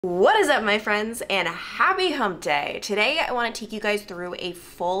What is up, my friends, and happy hump day. Today I want to take you guys through a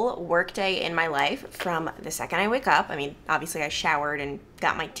full work day in my life from the second I wake up. I mean, obviously I showered and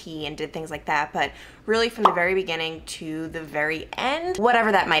got my tea and did things like that, but really from the very beginning to the very end,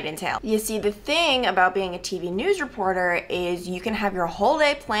 whatever that might entail. You see, the thing about being a TV news reporter is you can have your whole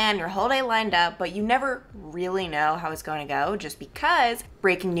day planned, your whole day lined up, but you never really know how it's going to go just because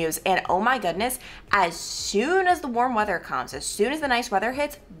breaking news. And oh my goodness, as soon as the warm weather comes, as soon as the nice weather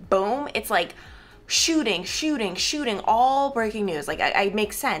hits, boom, it's like shooting, all breaking news. Like, it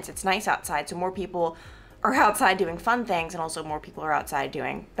makes sense. It's nice outside, so more people are outside doing fun things, and also more people are outside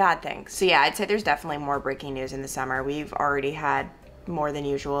doing bad things. So yeah, I'd say there's definitely more breaking news in the summer. We've already had more than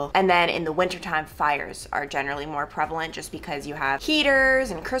usual. And then in the wintertime, fires are generally more prevalent just because you have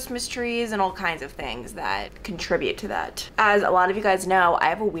heaters and Christmas trees and all kinds of things that contribute to that. As a lot of you guys know, I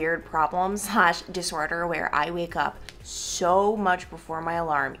have a weird problem / disorder where I wake up so much before my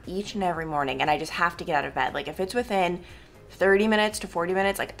alarm each and every morning, and I just have to get out of bed. Like, if it's within 30 minutes to 40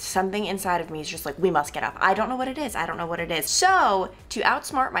 minutes, like, something inside of me is just like, we must get up. I don't know what it is. I don't know what it is. So to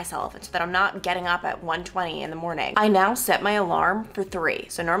outsmart myself and so that I'm not getting up at 1:20 in the morning, I now set my alarm for 3.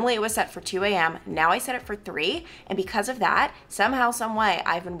 So normally it was set for 2 a.m. Now I set it for 3. And because of that, somehow, some way,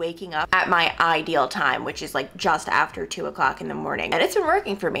 I've been waking up at my ideal time, which is like just after 2 o'clock in the morning. And it's been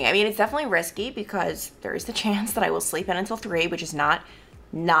working for me. I mean, it's definitely risky because there is the chance that I will sleep in until 3, which is not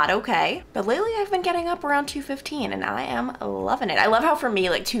okay. But lately I've been getting up around 2:15 and I am loving it. I love how for me,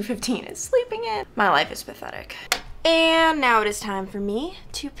 like, 2:15 is sleeping in. My life is pathetic. And now it is time for me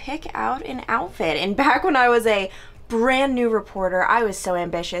to pick out an outfit. And back when I was a brand new reporter, I was so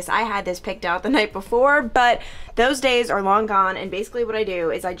ambitious. I had this picked out the night before, but those days are long gone. And basically what I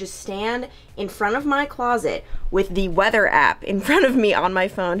do is I just stand in front of my closet with the weather app in front of me on my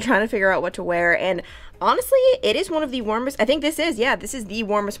phone trying to figure out what to wear. And honestly, it is one of the warmest, I think this is the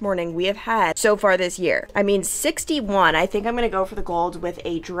warmest morning we have had so far this year. I mean, 61. I think I'm gonna go for the gold with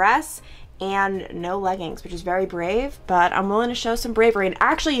a dress and no leggings, which is very brave, but I'm willing to show some bravery. And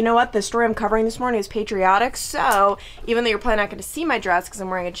actually, you know what? The story I'm covering this morning is patriotic, so even though you're probably not gonna see my dress because I'm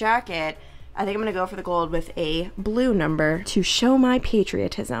wearing a jacket, I think I'm gonna go for the gold with a blue number to show my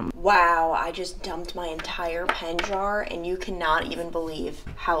patriotism. Wow, I just dumped my entire pen jar and you cannot even believe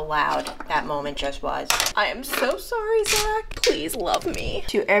how loud that moment just was. I am so sorry, Zach. Please love me.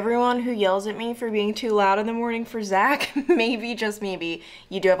 To everyone who yells at me for being too loud in the morning for Zach, maybe, just maybe,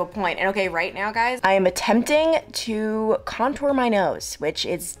 you do have a point. And okay, right now, guys, I am attempting to contour my nose, which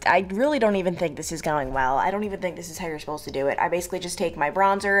is, I really don't even think this is going well. I don't even think this is how you're supposed to do it. I basically just take my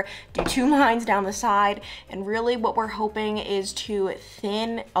bronzer, do 2 lines down the side, and really what we're hoping is to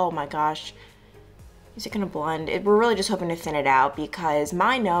thin, oh my gosh, is it gonna blend? We're really just hoping to thin it out because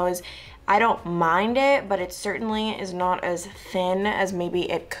my nose, I don't mind it, but it certainly is not as thin as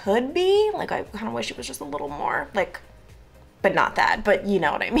maybe it could be. Like, I kind of wish it was just a little more, like, but not that, but you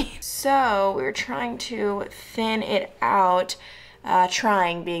know what I mean. So we're trying to thin it out,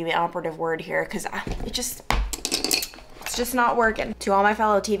 trying being the operative word here, because it's just not working. To all my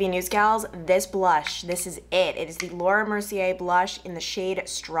fellow TV news gals, this blush, this is it. It is the Laura Mercier blush in the shade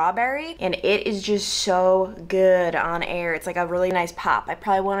Strawberry, and it is just so good on air. It's like a really nice pop. I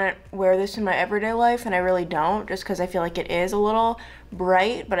probably wouldn't wear this in my everyday life, and I really don't, just because I feel like it is a little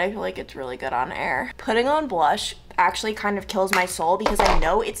bright, but I feel like it's really good on air. Putting on blush actually kind of kills my soul because I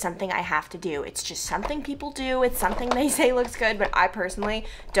know it's something I have to do. It's just something people do. It's something they say looks good, but I personally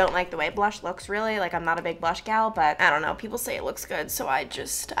don't like the way blush looks, really. Like, I'm not a big blush gal, but I don't know. People say it looks good, so I do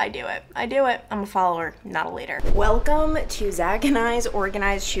it. I do it. I'm a follower, not a leader. Welcome to Zach and I's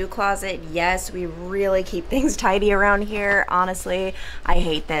organized shoe closet. Yes, we really keep things tidy around here. Honestly, I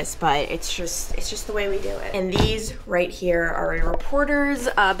hate this, but it's just the way we do it. And these right here are a reporter's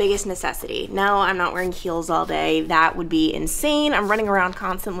biggest necessity. No, I'm not wearing heels all day. That would be insane. I'm running around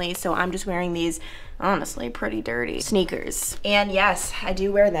constantly, so I'm just wearing these honestly pretty dirty sneakers. And yes, I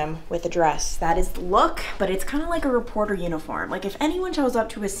do wear them with a dress. That is the look, but it's kind of like a reporter uniform. Like, if anyone shows up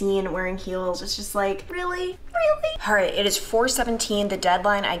to a scene wearing heels, it's just like, really? All right, it is 4:17. The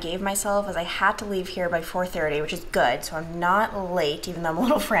deadline I gave myself is I had to leave here by 4:30, which is good, so I'm not late, even though I'm a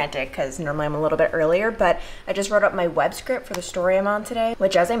little frantic, because normally I'm a little bit earlier, but I just wrote up my web script for the story I'm on today,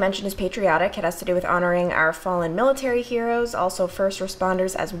 which, as I mentioned, is patriotic. It has to do with honoring our fallen military heroes, also first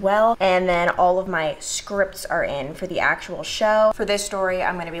responders as well, and then all of my my scripts are in for the actual show. For this story,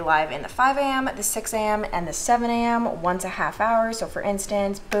 I'm gonna be live in the 5 a.m., the 6 a.m., and the 7 a.m., once a half hour. So for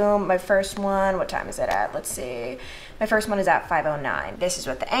instance, boom, my first one, what time is it at? Let's see. My first one is at 5:09. This is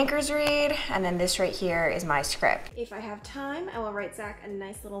what the anchors read, and then this right here is my script. If I have time, I will write Zach a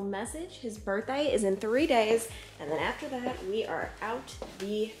nice little message. His birthday is in 3 days, and then after that, we are out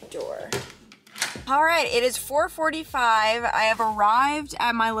the door. All right, it is 4:45. I have arrived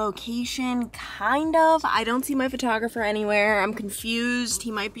at my location, kind of. I don't see my photographer anywhere. I'm confused. He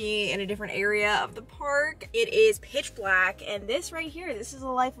might be in a different area of the park. It is pitch black, and this right here, this is the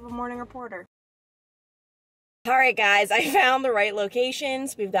life of a morning reporter. All right, guys, I found the right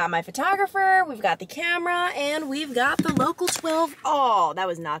locations. We've got my photographer, we've got the camera, and we've got the local 12. Oh, that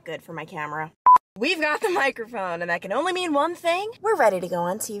was not good for my camera. We've got the microphone, and that can only mean one thing. We're ready to go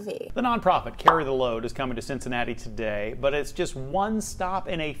on TV. The nonprofit Carry the Load is coming to Cincinnati today, but it's just one stop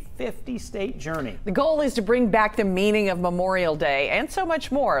in a 50-state journey. The goal is to bring back the meaning of Memorial Day and so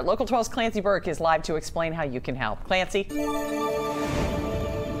much more. Local 12's Clancy Burke is live to explain how you can help. Clancy?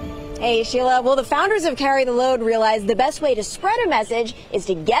 Hey, Sheila. Well, the founders of Carry the Load realized the best way to spread a message is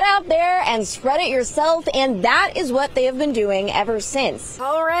to get out there and spread it yourself, and that is what they have been doing ever since.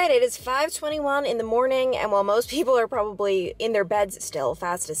 All right, it is 5:21 in the morning, and while most people are probably in their beds still,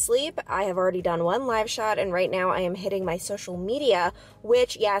 fast asleep, I have already done one live shot, and right now I am hitting my social media,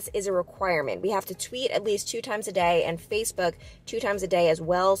 which, yes, is a requirement. We have to tweet at least 2 times a day and Facebook 2 times a day as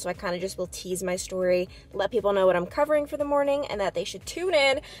well, so I kind of just will tease my story, let people know what I'm covering for the morning, and that they should tune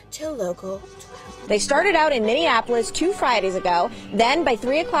in to Local 12. They started out in Minneapolis 2 Fridays ago. Then by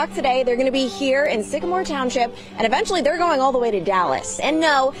 3 o'clock today, they're going to be here in Sycamore Township, and eventually they're going all the way to Dallas. And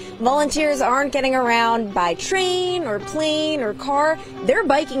no, volunteers aren't getting around by train or plane or car. They're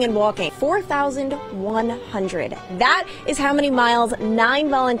biking and walking. 4,100. That is how many miles 9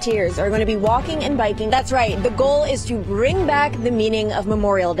 volunteers are going to be walking and biking. That's right. The goal is to bring back the meaning of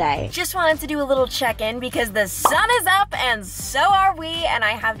Memorial Day. Just wanted to do a little check-in because the sun is up and so are we, and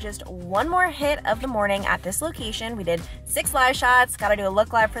I have just one more hit of the morning at this location. We did 6 live shots, gotta do a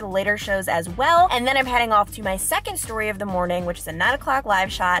look live for the later shows as well, and then I'm heading off to my second story of the morning, which is a 9 o'clock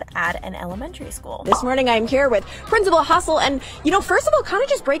live shot at an elementary school. This morning I'm here with Principal Hustle, and you know, first of all, kind of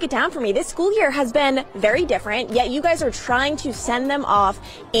just break it down for me. This school year has been very different, yet you guys are trying to send them off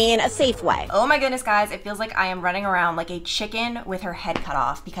in a safe way. Oh my goodness, guys, it feels like I am running around like a chicken with her head cut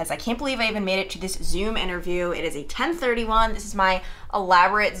off because I can't believe I even made it to this Zoom interview. It is a 10:31. This is my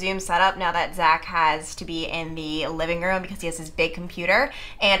elaborate Zoom setup now that Zach has to be in the living room because he has his big computer.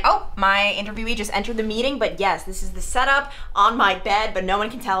 And oh, my interviewee just entered the meeting, but yes, this is the setup on my bed, but no one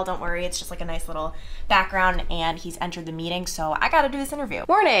can tell, don't worry. It's just like a nice little background, and he's entered the meeting, so I gotta do this interview.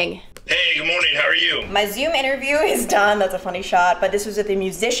 Morning. Hey, good morning, how are you? My Zoom interview is done. That's a funny shot, but this was with a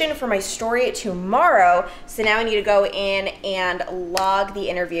musician for my story tomorrow, so now I need to go in and log the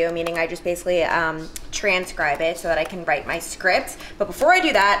interview, meaning I just basically transcribe it so that I can write my script. But before I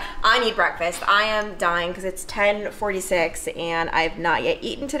do that, I need breakfast. I am dying because it's 10:46 and I've not yet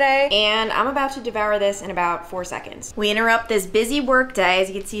eaten today, and I'm about to devour this in about 4 seconds. We interrupt this busy work day. As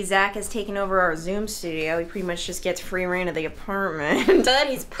you can see, Zach has taken over our Zoom studio. He pretty much just gets free reign of the apartment. But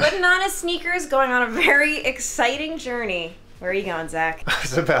he's putting on his sneakers, going on a very exciting journey. Where are you going, Zach? I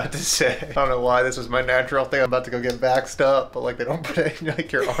was about to say, I don't know why this was my natural thing. I'm about to go get vaxxed up, but like they don't put it in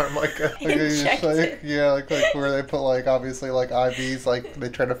like your arm like a yeah, like where they put like obviously like IVs, like they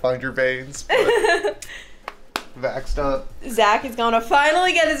try to find your veins. But vaxxed up. Zach is going to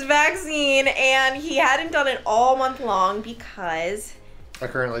finally get his vaccine, and he hadn't done it all month long because I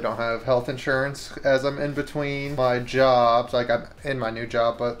currently don't have health insurance as I'm in between my jobs. Like I'm in my new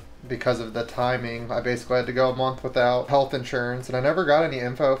job, but because of the timing, I basically had to go a month without health insurance, and I never got any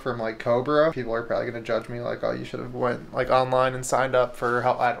info from like Cobra. People are probably gonna judge me like, oh, you should have went like online and signed up for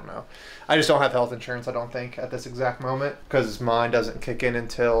help. I don't know. I just don't have health insurance, I don't think, at this exact moment, because mine doesn't kick in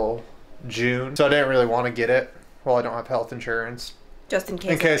until June. So I didn't really want to get it while I don't have health insurance. Just in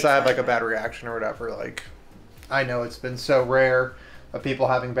case. In case I have like a bad reaction or whatever. Like, I know it's been so rare of people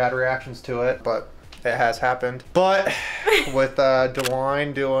having bad reactions to it, but it has happened. But with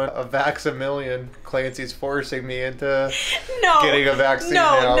DeWine doing a Vax-A-Million, Clancy's forcing me into getting a vaccine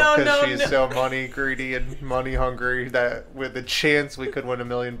now because she's so money greedy and money hungry that with the chance we could win $1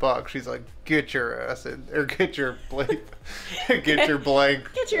 million, she's like, get your ass in, or get your blank, get your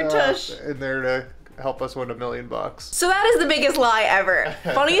blank, get your tush in there to help us win $1 million. So that is the biggest lie ever.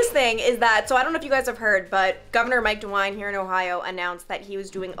 Funniest thing is that, so I don't know if you guys have heard, but Governor Mike DeWine here in Ohio announced that he was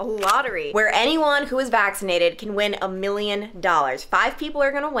doing a lottery where anyone who is vaccinated can win $1 million. 5 people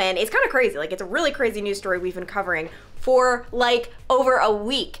are gonna win. It's kind of crazy. Like, it's a really crazy news story we've been covering for like over a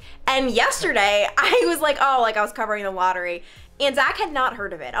week. And yesterday I was like, oh, like I was covering the lottery. And Zach had not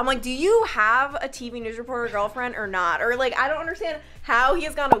heard of it. I'm like, do you have a TV news reporter girlfriend or not? Or like, I don't understand how he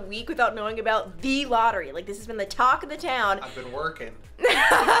has gone a week without knowing about the lottery. Like, this has been the talk of the town. I've been working.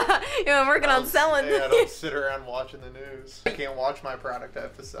 I'm working on selling. I don't sit around watching the news. I can't watch my product. I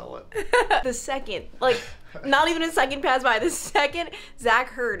have to sell it. The second, like, not even a second passed by. The second Zach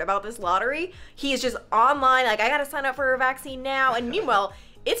heard about this lottery, he is just online. Like, I got to sign up for a vaccine now. And meanwhile,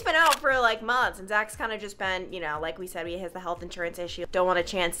 it's been out for like months, and Zach's kind of just been, you know, like we said, he has the health insurance issue. Don't want to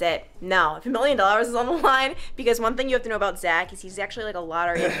chance it. No, if $1 million is on the line, because one thing you have to know about Zach is he's actually like a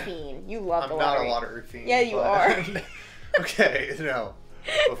lottery fiend. You love the lottery. I'm not a lottery fiend. Yeah, you are. Okay, no.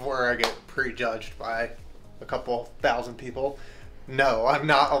 Before I get prejudged by a couple thousand people, no, I'm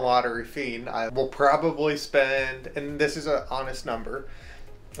not a lottery fiend. I will probably spend, and this is an honest number,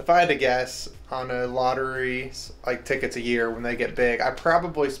 if I had to guess on a lottery, like tickets a year when they get big, I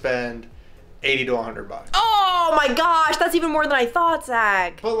probably spend $80 to $100. Oh my gosh, that's even more than I thought,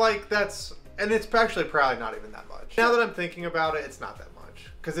 Zach. But like that's, and it's actually probably not even that much. Now that I'm thinking about it, it's not that much.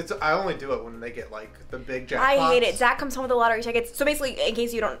 Because I only do it when they get like the big jackpots. I hate it. Zach comes home with the lottery tickets. So basically, in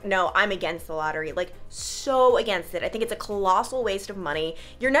case you don't know, I'm against the lottery. Like, so against it. I think it's a colossal waste of money.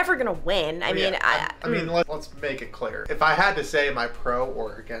 You're never gonna win. I mean, let's make it clear. If I had to say my pro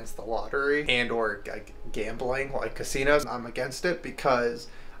or against the lottery and or like gambling, like casinos, I'm against it because,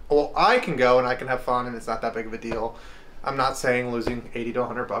 well, I can go and I can have fun and it's not that big of a deal. I'm not saying losing $80 to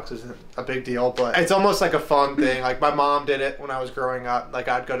 $100 isn't a big deal, but it's almost like a fun thing. Like my mom did it when I was growing up. Like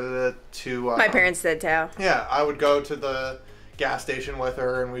I'd go to my parents did too. Yeah, I would go to the gas station with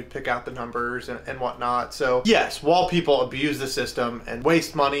her and we'd pick out the numbers and whatnot. So yes, while people abuse the system and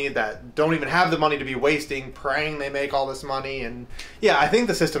waste money that don't even have the money to be wasting, praying they make all this money, and yeah, I think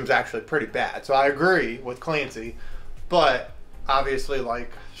the system's actually pretty bad. So I agree with Clancy, but obviously,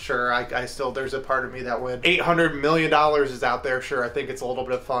 like, sure, I still, there's a part of me that when $800 million is out there, sure, I think it's a little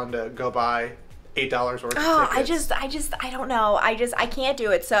bit of fun to go buy $8 worth of tickets. I don't know. I can't do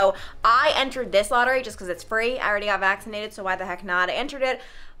it. So I entered this lottery just because it's free. I already got vaccinated, so why the heck not? I entered it.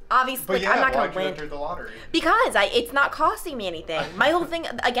 Obviously, but yeah, I'm not going to why'd you win. enter the lottery? Because it's not costing me anything. My whole thing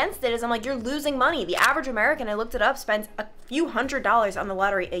against it is I'm like, you're losing money. The average American, I looked it up, spends a few $100s on the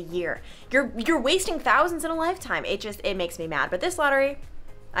lottery a year. You're wasting thousands in a lifetime. It makes me mad. But this lottery,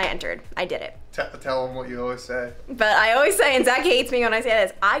 I entered. I did it. Tell them what you always say. But I always say, and Zach hates me when I say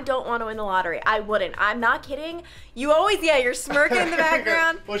this, I don't want to win the lottery. I wouldn't. I'm not kidding. You always, yeah, you're smirking in the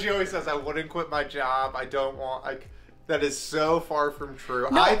background. Well, she always says, I wouldn't quit my job. I don't want, like, that is so far from true.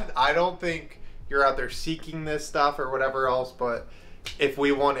 No. I don't think you're out there seeking this stuff or whatever else, but if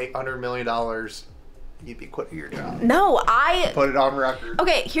we won $800 million, you'd be quitting your job. No, Put it on record.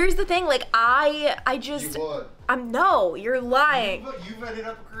 Okay, here's the thing. Like, I just... You would. No, you're lying. You've ended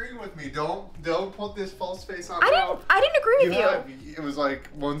up agreeing with me. Don't put this false face on. I didn't agree with you. It was like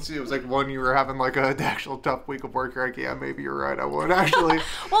when you were having like an actual tough week of work. You're like, yeah, maybe you're right. I would actually.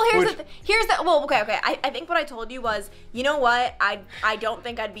 Well, okay. I think what I told you was, you know what? I don't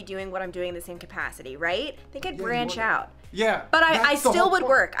think I'd be doing what I'm doing in the same capacity, right? I think I'd branch out. Yeah. But I still would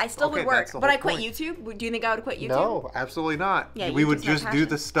work. I still would work. But I quit point. YouTube. Do you think I would quit YouTube? No, absolutely not. Yeah, we would YouTube's my just do passion.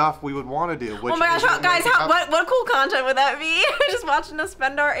 the stuff we would want to do. Which Oh my gosh, guys, what cool content would that be? Just watching us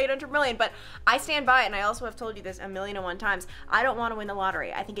spend our $800 million. But I stand by it, and I also have told you this 1,000,001 times. I don't want to win the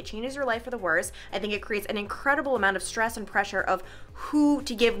lottery. I think it changes your life for the worse. I think it creates an incredible amount of stress and pressure of who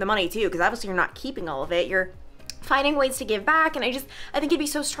to give the money to, because obviously you're not keeping all of it. You're finding ways to give back, and I think it'd be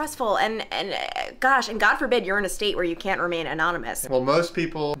so stressful, and gosh, and God forbid you're in a state where you can't remain anonymous. Well, most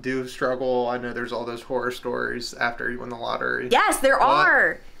people do struggle. I know there's all those horror stories after you win the lottery. Yes, there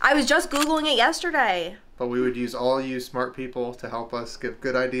are. I was just Googling it yesterday. But we would use all you smart people to help us give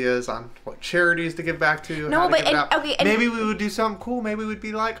good ideas on what charities to give back to. No, but maybe we would do something cool. Maybe we'd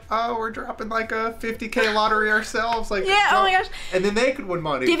be like, oh, we're dropping like a $50K lottery ourselves. Like, yeah, oh my gosh. And then they could win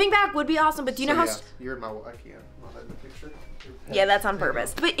money. Giving back would be awesome, but do you know how... Yeah, you're in my... I can't. In the picture. Yeah, that's on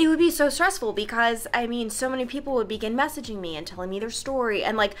purpose. But it would be so stressful because, I mean, so many people would begin messaging me and telling me their story.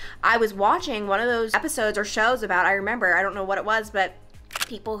 And, like, I was watching one of those episodes or shows about, I remember, I don't know what it was, but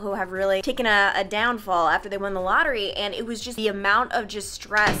people who have really taken a downfall after they won the lottery, and it was just the amount of just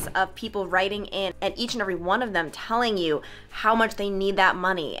stress of people writing in and each and every one of them telling you how much they need that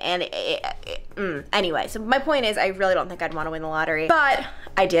money. And anyway, so my point is I really don't think I'd want to win the lottery, but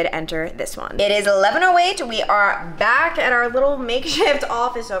I did enter this one. It is 11:08. We are back at our little makeshift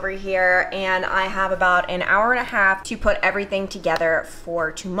office over here, and I have about an hour and a half to put everything together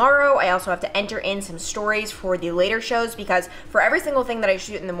for tomorrow. I also have to enter in some stories for the later shows, because for every single thing that I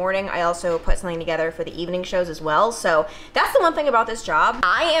shoot in the morning, I also put something together for the evening shows as well. So that's the one thing about this job.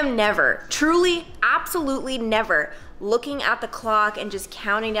 I am never, truly, absolutely never looking at the clock and just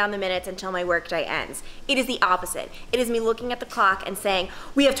counting down the minutes until my workday ends. It is the opposite. It is me looking at the clock and saying,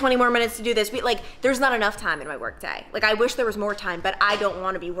 we have 20 more minutes to do this. There's not enough time in my workday. Like, I wish there was more time, but I don't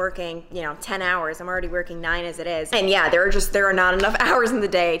want to be working, 10 hours. I'm already working 9 as it is. And yeah, there are not enough hours in the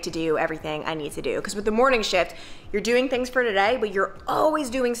day to do everything I need to do. Because with the morning shift, you're doing things for today, but you're always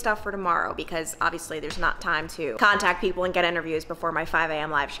doing stuff for tomorrow, because obviously there's not time to contact people and get interviews before my 5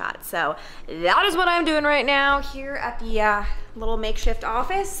 a.m. live shot. So that is what I'm doing right now here at the little makeshift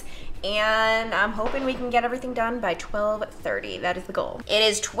office, and I'm hoping we can get everything done by 12:30. That is the goal. It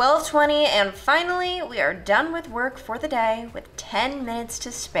is 12:20, and finally we are done with work for the day with 10 minutes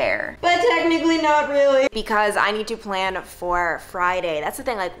to spare. But technically not really, because I need to plan for Friday. That's the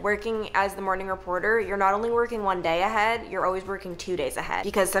thing, like working as the morning reporter, you're not only working one day ahead, you're always working 2 days ahead,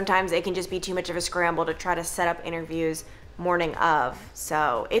 because sometimes it can just be too much of a scramble to try to set up interviews morning of.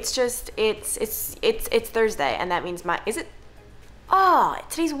 So it's just, it's Thursday, and that means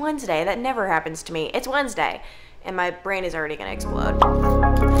today's Wednesday. That never happens to me. It's Wednesday, and my brain is already gonna explode.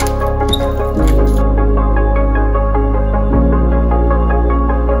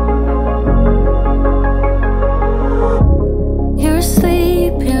 You're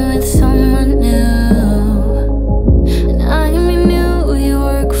sleeping with someone new, and I'm in New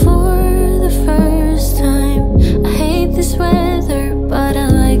York for the first time. I hate this weather, but I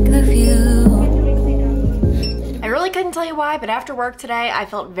like the view. I really couldn't tell you why, but after work today, I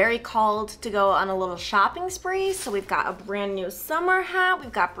felt very called to go on a little shopping spree. So we've got a brand new summer hat,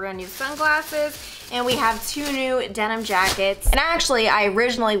 we've got brand new sunglasses, and we have 2 new denim jackets. And actually, I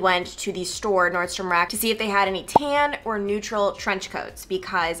originally went to the store, Nordstrom Rack, to see if they had any tan or neutral trench coats,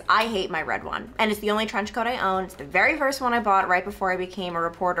 because I hate my red one. And it's the only trench coat I own. It's the very first one I bought right before I became a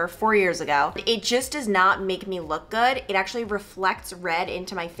reporter 4 years ago. It just does not make me look good. It actually reflects red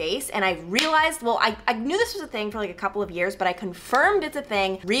into my face, and I realized, well, I knew this was a thing for like a couple of years, but I confirmed it's a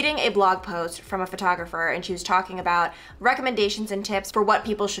thing reading a blog post from a photographer, and she was talking about recommendations and tips for what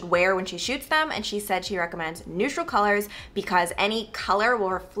people should wear when she shoots them, and she said she recommends neutral colors because any color will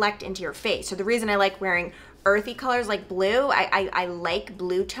reflect into your face. So the reason I like wearing earthy colors like blue, I like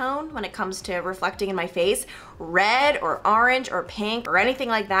blue tone when it comes to reflecting in my face. Red or orange or pink or anything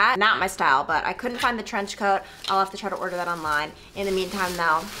like that, not my style, but I couldn't find the trench coat. I'll have to try to order that online. In the meantime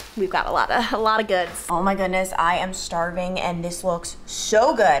though, we've got a lot of goods. Oh my goodness, I am starving, and this looks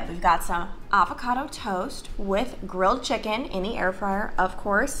so good. We've got some avocado toast with grilled chicken in the air fryer, of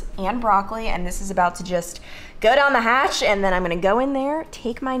course, and broccoli, and this is about to just go down the hatch, and then I'm gonna go in there,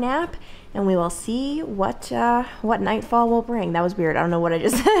 take my nap, and we will see what nightfall will bring. That was weird. I don't know what I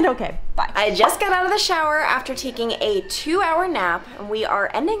just said. Okay, bye. I just got out of the shower after taking a 2-hour nap, and we are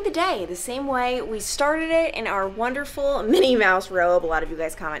ending the day the same way we started it, in our wonderful Minnie Mouse robe. A lot of you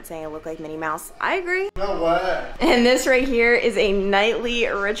guys comment saying I look like Minnie Mouse. I agree. No way. And this right here is a nightly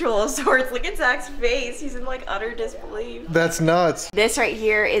ritual of sorts. Look at Zach's face. He's in like utter disbelief. That's nuts. This right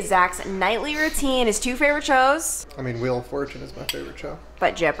here is Zach's nightly routine. His 2 favorite shows. I mean, Wheel of Fortune is my favorite show.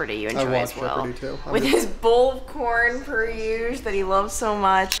 But Jeopardy you enjoy as well. Jeopardy too. With his bowl of corn per use that he loves so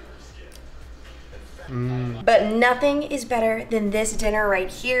much. But nothing is better than this dinner right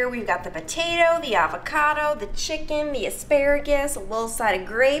here. We've got the potato, the avocado, the chicken, the asparagus, a little side of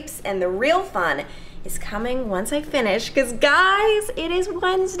grapes, and the real fun is coming once I finish, because guys, it is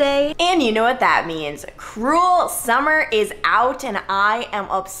Wednesday, and you know what that means. Cruel Summer is out, and I am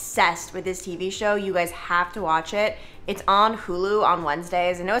obsessed with this TV show. You guys have to watch it. It's on Hulu on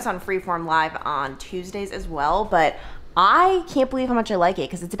Wednesdays. I know it's on Freeform Live on Tuesdays as well, but I can't believe how much I like it,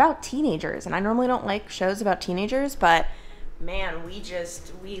 because it's about teenagers, and I normally don't like shows about teenagers, but man, we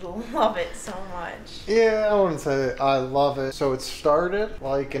love it so much. Yeah, I wouldn't say I love it. So it started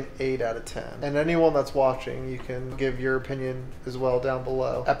like an 8 out of 10. And anyone that's watching, you can give your opinion as well down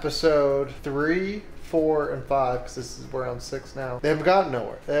below. Episode 3, 4, and 5, because this is we're on 6 now. They haven't gotten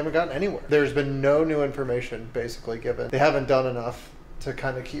nowhere. They haven't gotten anywhere. There's been no new information basically given. They haven't done enough to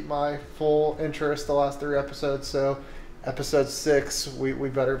kind of keep my full interest the last 3 episodes. So episode 6, we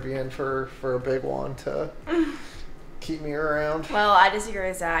better be in for a big one to keep me around. Well, I disagree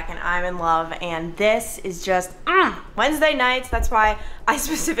with Zach, and I'm in love, and this is just Wednesday nights. That's why I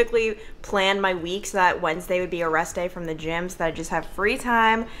specifically planned my week so that Wednesday would be a rest day from the gym, so that I just have free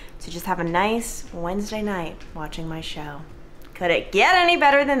time to just have a nice Wednesday night watching my show. Could it get any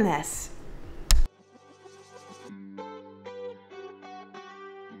better than this?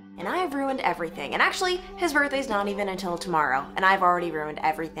 And I've ruined everything. And actually, his birthday's not even until tomorrow, and I've already ruined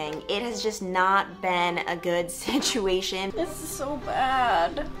everything. It has just not been a good situation. This is so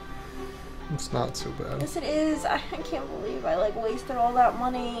bad. It's not so bad. Yes, it is. I can't believe I wasted all that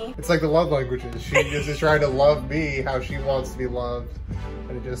money. It's like the love languages. She is trying to love me how she wants to be loved.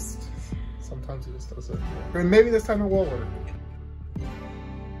 And it just, sometimes it just doesn't. And maybe this time it will work.